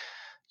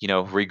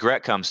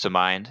 regret comes to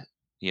mind.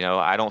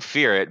 I don't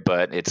fear it,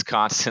 but it's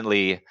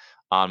constantly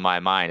on my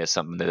mind is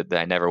something that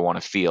I never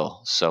want to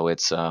feel. So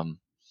it's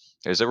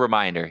there's a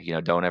reminder,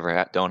 don't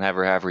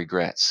ever have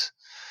regrets.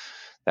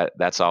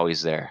 That's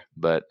always there.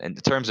 But in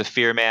terms of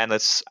fear, man,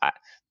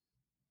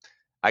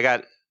 I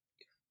got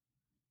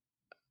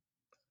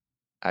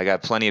I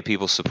got plenty of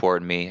people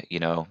supporting me.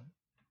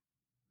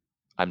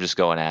 I'm just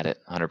going at it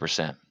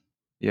 100%.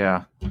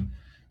 Yeah.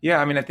 Yeah.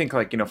 I mean, I think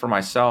like, for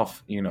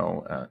myself,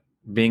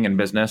 being in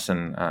business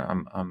and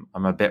I'm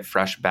a bit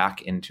fresh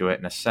back into it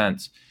in a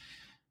sense.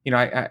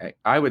 I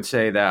would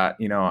say that,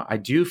 I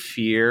do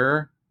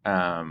fear,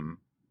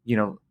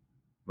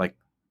 like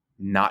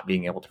not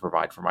being able to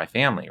provide for my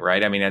family.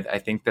 Right. I mean, I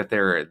think that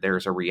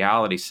there's a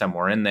reality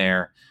somewhere in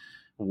there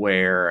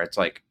where it's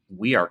like,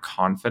 we are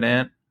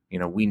confident,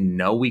 we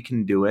know we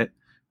can do it.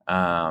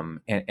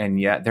 And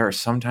yet there are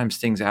sometimes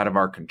things out of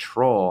our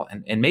control,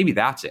 and maybe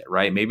that's it,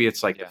 right? Maybe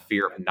it's like the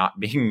fear of not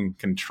being in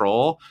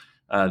control,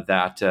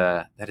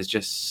 that is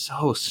just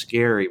so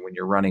scary when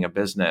you're running a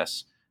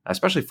business,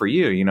 especially for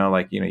you, you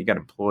got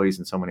employees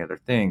and so many other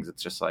things.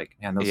 It's just like,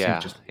 man, those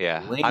things just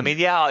linger. I mean,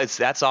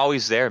 that's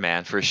always there,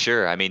 man, for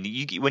sure. I mean,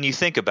 when you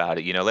think about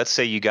it, let's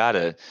say you got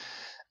a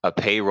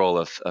payroll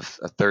of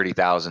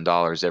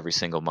 $30,000 every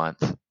single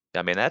month.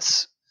 I mean,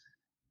 that's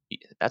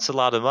a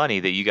lot of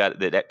money that you got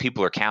that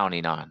people are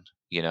counting on.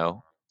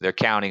 They're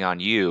counting on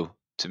you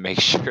to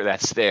make sure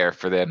that's there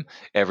for them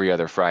every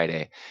other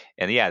Friday.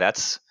 And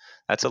that's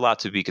a lot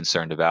to be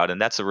concerned about, and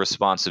that's a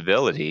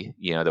responsibility,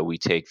 that we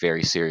take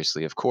very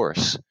seriously, of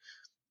course.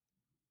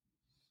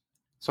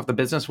 So if the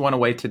business went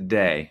away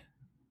today,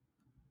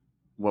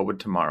 what would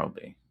tomorrow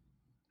be?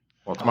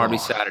 Well, tomorrow would be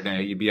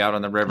Saturday. You'd be out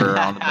on the river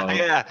on the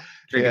boat,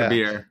 drinking a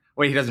beer.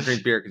 Wait, he doesn't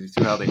drink beer because he's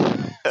too healthy.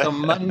 So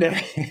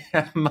Monday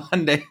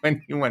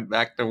when you went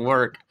back to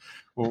work,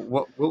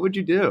 what would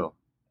you do?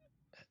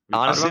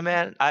 Honestly,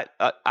 man,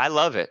 I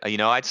love it.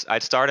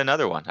 I'd start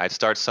another one. I'd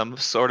start some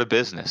sort of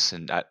business,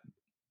 and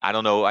I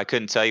don't know. I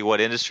couldn't tell you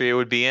what industry it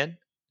would be in.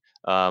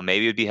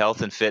 Maybe it would be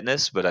health and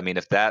fitness, but I mean,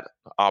 if that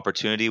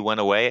opportunity went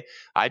away,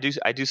 I do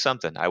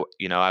something.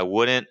 I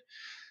wouldn't.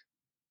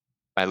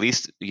 At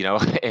least,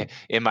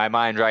 in my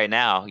mind right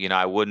now,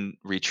 I wouldn't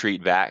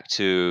retreat back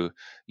to,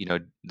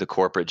 the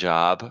corporate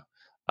job.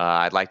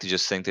 I'd like to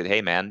just think that,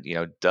 hey, man,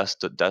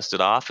 dust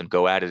it off and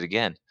go at it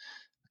again.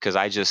 Because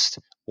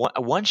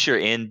once you're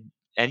in,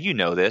 and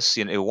this,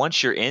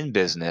 once you're in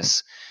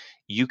business,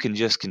 you can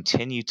just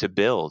continue to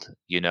build,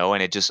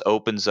 and it just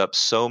opens up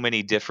so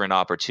many different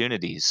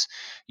opportunities,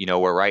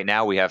 where right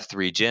now we have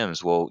 3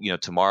 gyms. Well,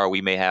 tomorrow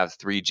we may have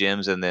 3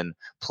 gyms and then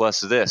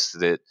plus this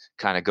that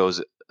kind of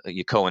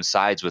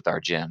coincides with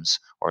our gyms,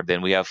 or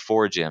then we have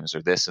 4 gyms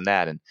or this and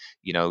that. And,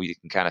 you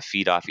can kind of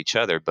feed off each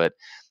other. But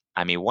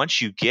I mean,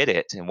 once you get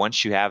it and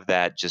once you have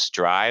that just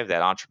drive,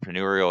 that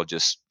entrepreneurial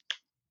just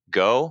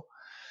go,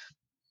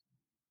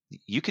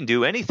 you can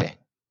do anything.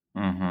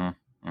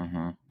 Mm-hmm.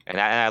 Mm-hmm. And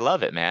I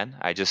love it, man.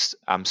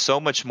 I'm so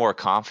much more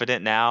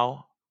confident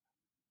now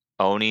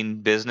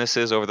owning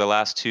businesses over the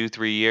last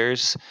 2-3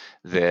 years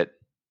that,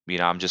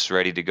 I'm just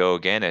ready to go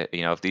again.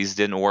 If these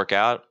didn't work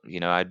out,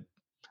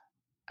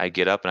 I'd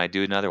get up and I'd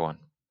do another one.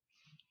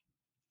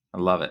 I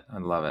love it.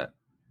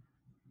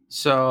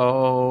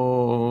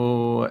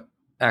 So,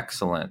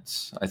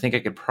 excellence. I think I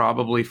could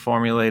probably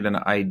formulate an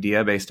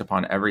idea based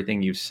upon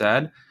everything you've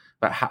said,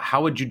 but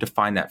how would you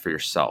define that for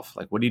yourself?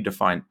 Like, what do you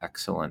define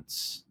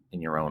excellence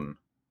in your own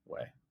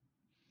way?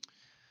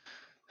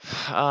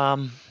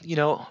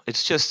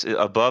 It's just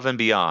above and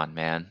beyond,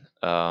 man.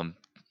 10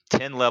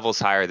 levels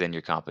higher than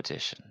your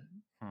competition.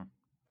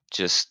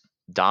 Just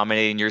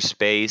dominating your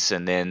space,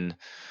 and then,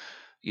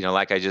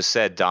 like I just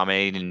said,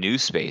 dominating new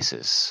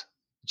spaces.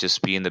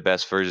 Just being the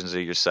best versions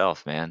of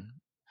yourself, man.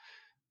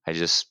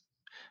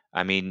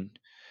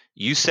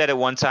 You said it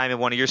one time in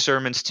one of your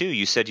sermons too.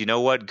 You said, you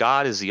know what?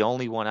 God is the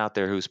only one out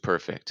there who's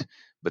perfect.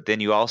 But then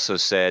you also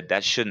said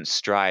that shouldn't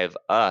strive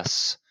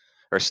us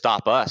or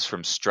stop us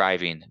from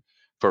striving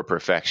for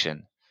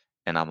perfection.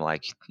 And I'm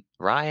like,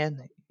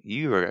 Ryan,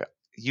 you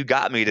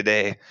got me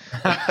today.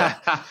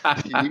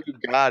 You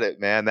got it,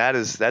 man.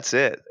 That's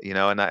it.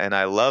 And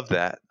I love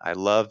that. I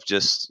love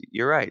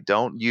you're right.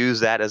 Don't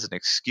use that as an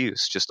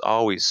excuse. Just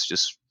always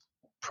just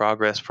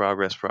progress.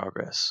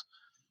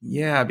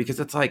 Yeah,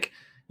 because it's like,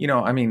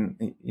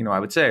 I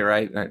would say,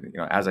 right,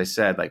 as I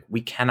said, like,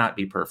 we cannot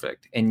be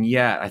perfect. And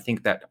yet I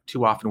think that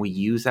too often we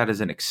use that as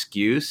an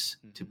excuse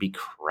to be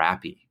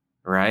crappy,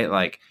 right?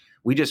 Like,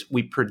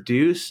 we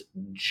produce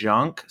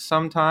junk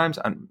sometimes,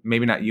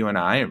 maybe not you and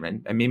I,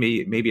 and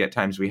maybe at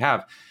times we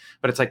have,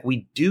 but it's like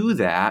we do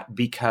that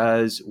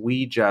because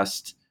we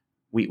can't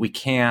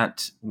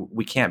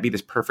be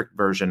this perfect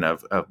version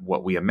of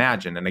what we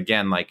imagine. And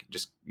again, like,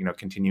 just,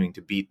 continuing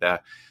to beat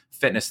the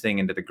fitness thing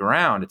into the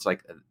ground. It's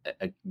like,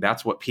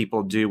 that's what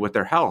people do with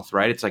their health,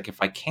 right? It's like, if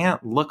I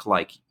can't look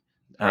like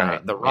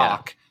The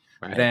Rock,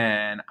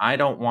 then I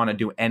don't want to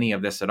do any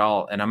of this at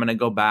all. And I'm going to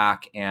go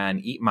back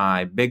and eat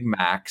my Big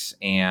Macs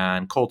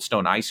and Cold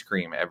Stone ice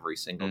cream every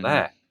single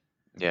day.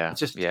 Yeah. It's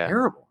just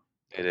terrible.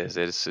 It is.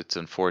 It's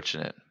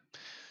unfortunate.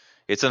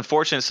 It's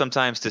unfortunate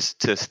sometimes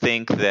to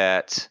think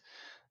that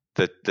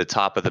the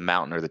top of the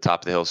mountain or the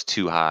top of the hill is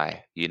too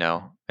high,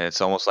 and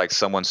it's almost like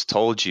someone's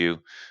told you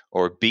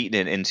or beaten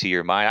it into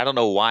your mind. I don't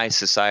know why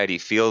society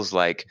feels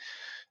like,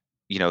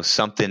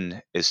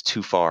 something is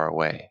too far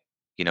away.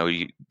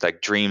 Like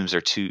that dream's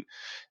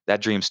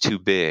too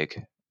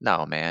big.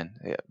 No, man.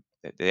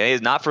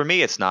 It's not for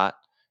me. It's not.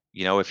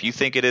 If you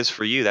think it is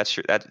for you, that's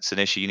an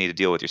issue you need to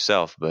deal with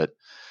yourself. But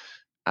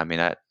I mean,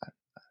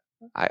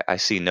 I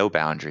see no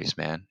boundaries,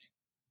 man.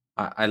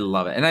 I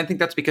love it. And I think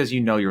that's because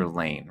you know your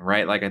lane,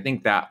 right? Like, I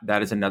think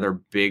that is another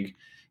big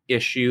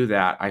issue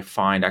that I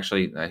find.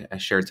 Actually, I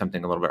shared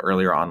something a little bit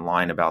earlier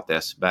online about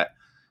this, but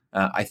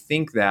I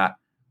think that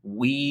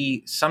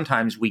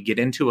sometimes we get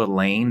into a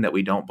lane that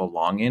we don't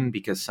belong in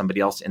because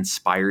somebody else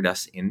inspired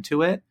us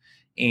into it.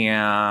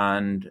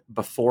 And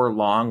before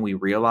long, we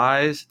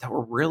realize that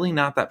we're really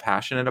not that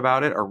passionate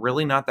about it or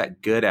really not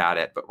that good at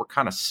it, but we're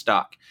kind of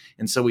stuck.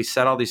 And so we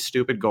set all these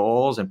stupid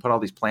goals and put all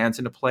these plans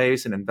into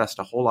place and invest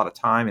a whole lot of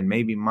time and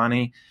maybe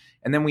money.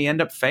 And then we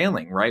end up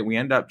failing, right? We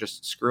end up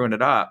just screwing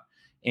it up.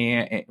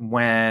 And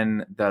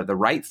when the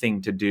right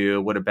thing to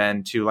do would have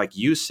been to, like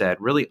you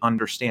said, really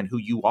understand who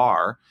you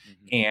are,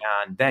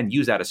 and then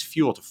use that as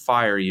fuel to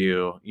fire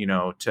you,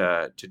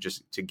 to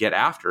get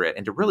after it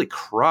and to really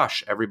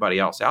crush everybody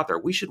else out there.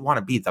 We should want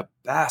to be the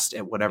best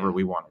at whatever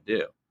we want to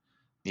do.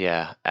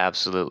 Yeah,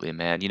 absolutely,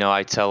 man.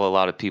 I tell a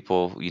lot of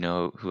people,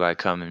 who I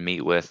come and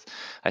meet with,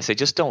 I say,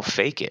 just don't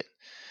fake it.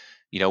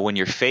 When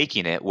you're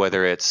faking it,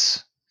 whether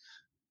it's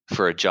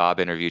for a job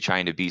interview,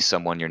 trying to be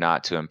someone you're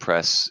not to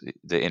impress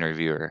the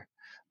interviewer,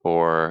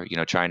 or,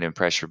 trying to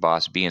impress your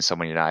boss, being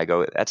someone you're not,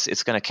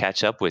 it's going to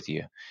catch up with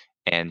you,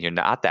 and you're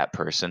not that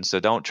person. So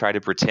don't try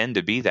to pretend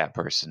to be that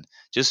person.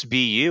 Just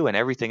be you, and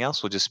everything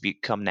else will just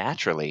come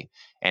naturally.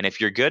 And if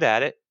you're good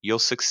at it, you'll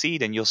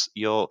succeed and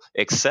you'll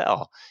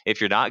excel.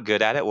 If you're not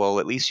good at it, well,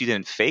 at least you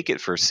didn't fake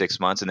it for 6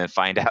 months and then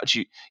find out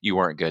you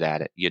weren't good at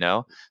it.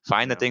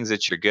 Find the things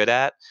that you're good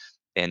at,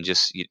 and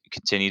just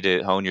continue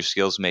to hone your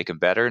skills, make them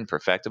better and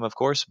perfect them, of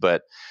course.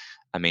 But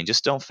I mean,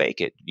 just don't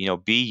fake it.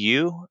 Be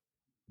you,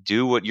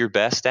 do what you're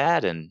best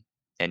at, and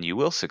you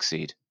will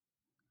succeed.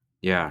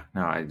 Yeah,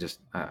 no,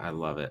 I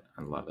love it.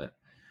 I love it.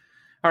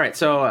 All right.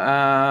 So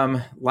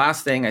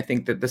last thing, I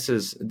think that this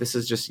is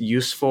just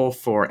useful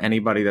for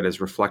anybody that is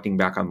reflecting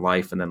back on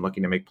life and then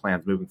looking to make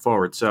plans moving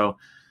forward. So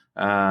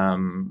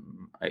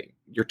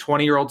your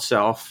 20-year-old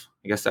self,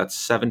 I guess that's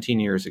 17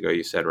 years ago,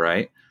 you said,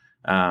 right?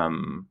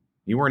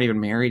 You weren't even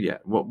married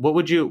yet. What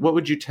would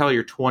you tell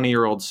your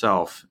 20-year-old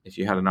self if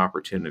you had an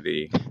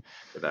opportunity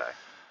today?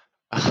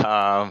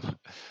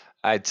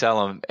 I'd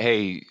tell him,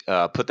 hey,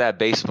 put that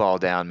baseball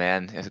down,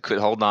 man. Quit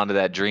holding on to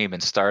that dream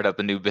and start up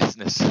a new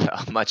business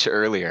much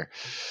earlier.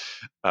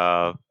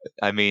 I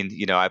mean,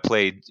 I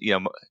played,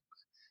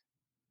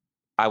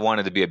 I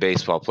wanted to be a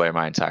baseball player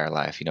my entire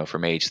life,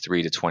 from age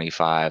 3 to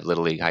 25,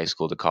 little league, high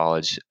school to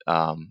college.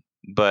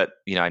 But,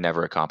 I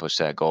never accomplished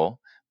that goal.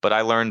 But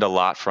I learned a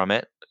lot from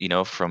it,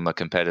 from a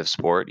competitive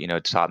sport.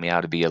 It taught me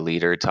how to be a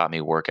leader, taught me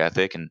work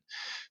ethic, and,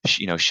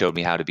 showed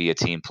me how to be a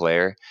team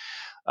player.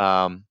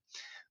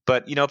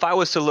 But, if I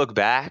was to look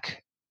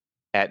back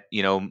at,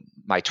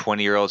 my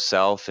 20-year-old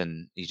self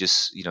and you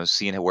just,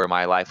 seeing where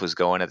my life was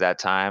going at that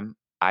time,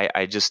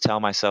 I just tell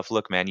myself,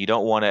 look, man, you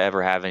don't want to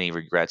ever have any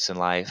regrets in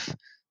life.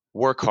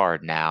 Work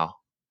hard now,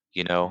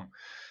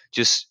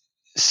 just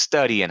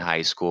study in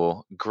high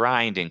school,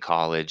 grind in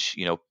college.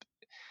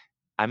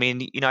 I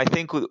mean, I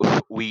think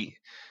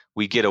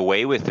we get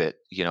away with it,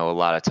 a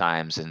lot of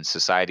times, and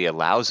society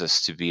allows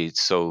us to be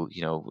so,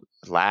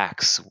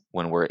 lax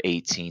when we're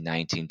 18,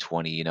 19,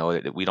 20.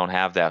 We don't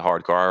have that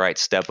hardcore, all right,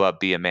 step up,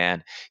 be a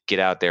man, get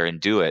out there and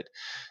do it,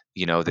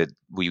 that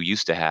we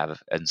used to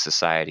have in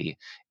society.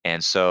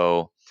 And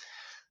so,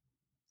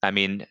 I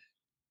mean,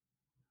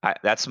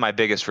 that's my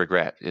biggest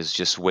regret, is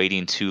just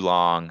waiting too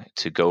long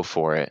to go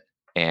for it.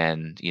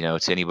 And,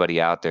 to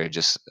anybody out there,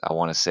 I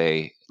want to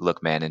say,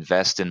 look, man,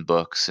 invest in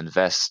books,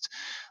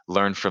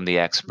 learn from the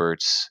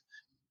experts.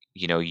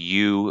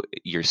 You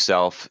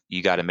yourself,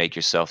 you got to make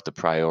yourself the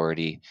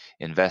priority.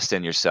 Invest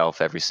in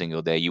yourself every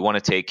single day. You want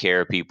to take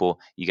care of people,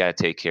 you got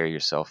to take care of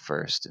yourself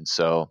first. And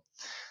so,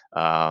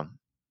 to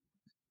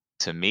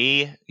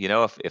me,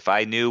 if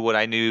I knew what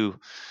I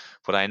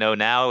know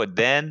now,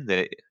 then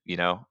that,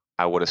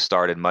 I would have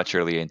started much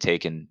earlier and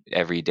taken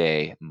every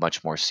day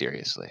much more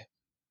seriously.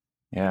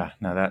 Yeah,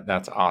 no,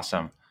 that's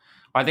awesome.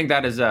 I think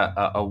that is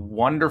a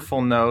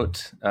wonderful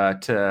note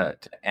to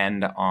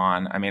end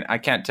on. I mean, I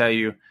can't tell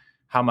you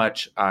how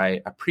much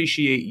I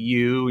appreciate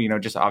you,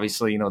 just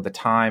obviously, the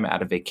time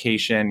out of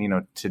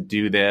vacation, to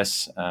do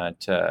this,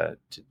 to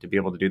be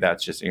able to do that.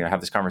 It's just, have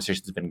this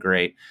conversation has been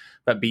great.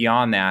 But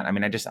beyond that, I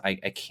mean,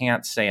 I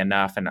can't say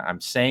enough, and I'm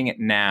saying it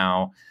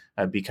now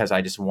because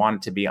I just want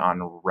it to be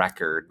on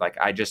record. Like,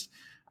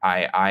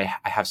 I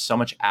have so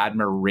much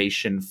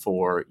admiration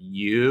for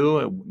you,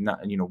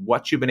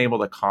 what you've been able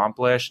to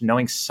accomplish,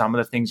 knowing some of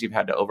the things you've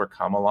had to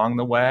overcome along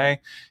the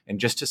way, and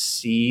just to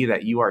see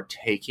that you are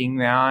taking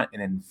that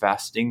and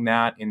investing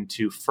that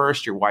into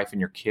first your wife and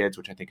your kids,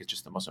 which I think is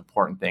just the most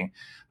important thing.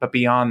 But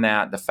beyond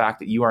that, the fact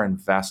that you are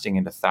investing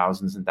into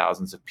thousands and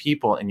thousands of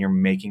people and you're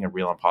making a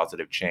real and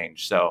positive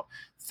change. So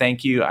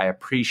thank you. I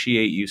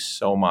appreciate you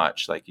so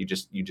much. Like you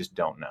just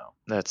don't know.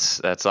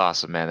 That's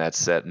awesome, man.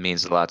 That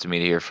means a lot to me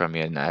to hear from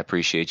you, and I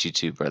appreciate you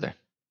too, brother.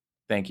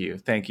 Thank you.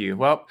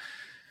 Well,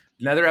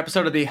 another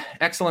episode of the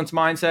Excellence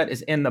Mindset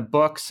is in the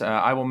books.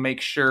 I will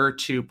make sure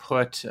to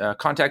put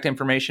contact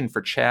information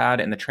for Chad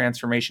and the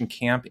Transformation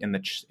Camp in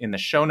the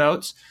show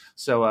notes.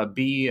 So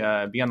be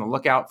on the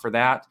lookout for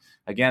that.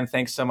 Again,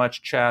 thanks so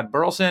much, Chad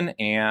Burleson,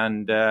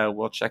 and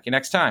we'll check you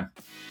next time.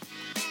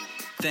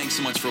 Thanks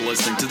so much for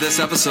listening to this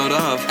episode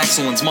of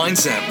Excellence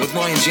Mindset with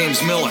Ryan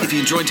James Miller. If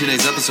you enjoyed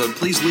today's episode,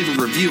 please leave a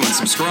review and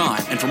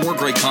subscribe. And for more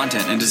great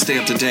content and to stay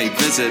up to date,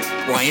 visit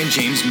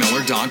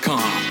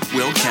RyanJamesMiller.com.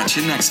 We'll catch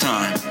you next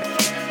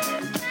time.